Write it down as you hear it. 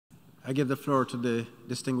I give the floor to the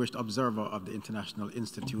distinguished observer of the International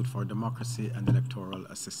Institute for Democracy and Electoral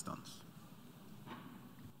Assistance.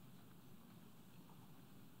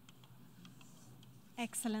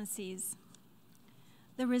 Excellencies,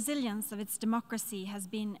 the resilience of its democracy has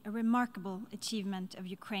been a remarkable achievement of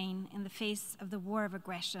Ukraine in the face of the war of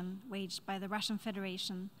aggression waged by the Russian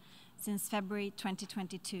Federation since February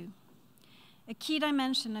 2022. A key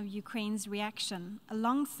dimension of Ukraine's reaction,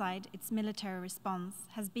 alongside its military response,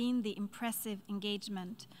 has been the impressive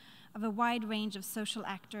engagement of a wide range of social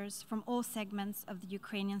actors from all segments of the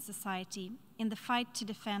Ukrainian society in the fight to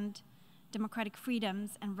defend democratic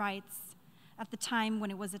freedoms and rights at the time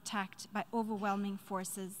when it was attacked by overwhelming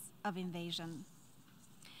forces of invasion.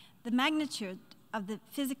 The magnitude of the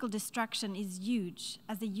physical destruction is huge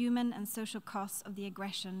as the human and social costs of the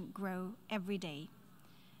aggression grow every day.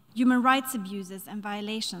 Human rights abuses and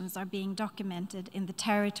violations are being documented in the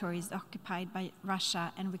territories occupied by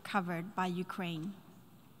Russia and recovered by Ukraine.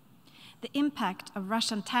 The impact of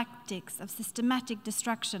Russian tactics of systematic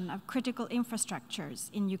destruction of critical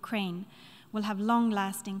infrastructures in Ukraine will have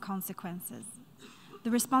long-lasting consequences.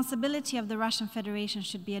 The responsibility of the Russian Federation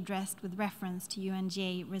should be addressed with reference to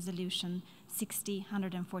UNGA Resolution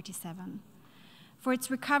 60/147. For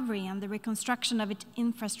its recovery and the reconstruction of its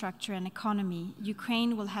infrastructure and economy,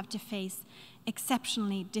 Ukraine will have to face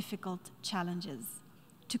exceptionally difficult challenges.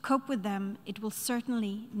 To cope with them, it will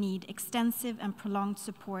certainly need extensive and prolonged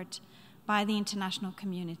support by the international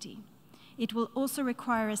community. It will also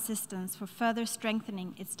require assistance for further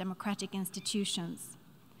strengthening its democratic institutions.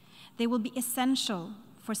 They will be essential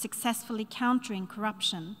for successfully countering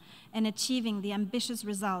corruption and achieving the ambitious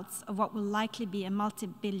results of what will likely be a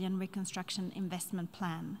multi-billion reconstruction investment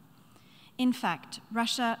plan. In fact,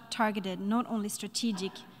 Russia targeted not only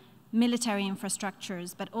strategic military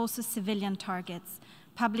infrastructures, but also civilian targets,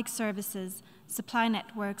 public services, supply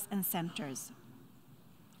networks, and centers.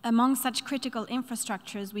 Among such critical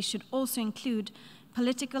infrastructures, we should also include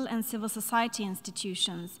political and civil society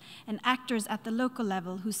institutions and actors at the local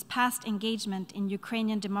level whose past engagement in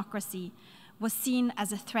Ukrainian democracy was seen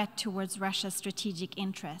as a threat towards Russia's strategic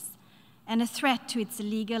interests and a threat to its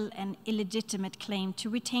illegal and illegitimate claim to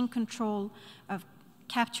retain control of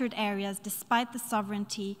captured areas despite the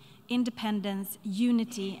sovereignty, independence,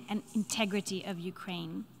 unity, and integrity of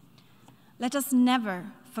Ukraine. Let us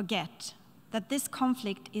never forget that this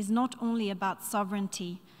conflict is not only about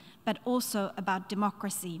sovereignty, but also about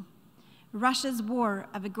democracy. Russia's war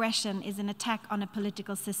of aggression is an attack on a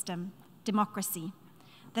political system, democracy,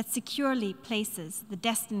 that securely places the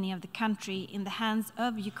destiny of the country in the hands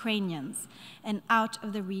of Ukrainians and out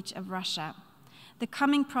of the reach of Russia. The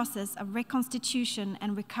coming process of reconstitution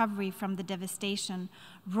and recovery from the devastation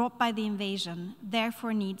wrought by the invasion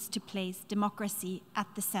therefore needs to place democracy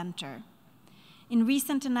at the center. In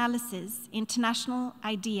recent analysis, International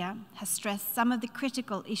IDEA has stressed some of the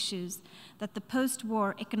critical issues that the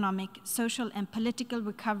post-war economic, social, and political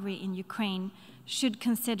recovery in Ukraine should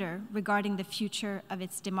consider regarding the future of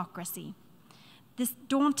its democracy. This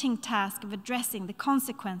daunting task of addressing the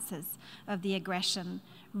consequences of the aggression,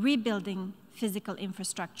 rebuilding physical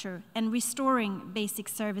infrastructure, and restoring basic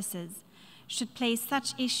services should place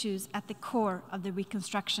such issues at the core of the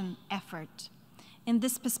reconstruction effort. In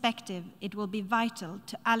this perspective, it will be vital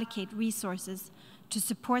to allocate resources to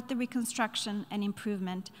support the reconstruction and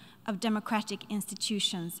improvement of democratic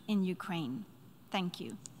institutions in Ukraine. Thank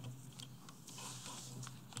you.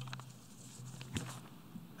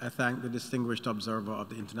 I thank the distinguished observer of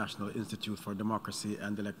the International Institute for Democracy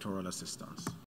and Electoral Assistance.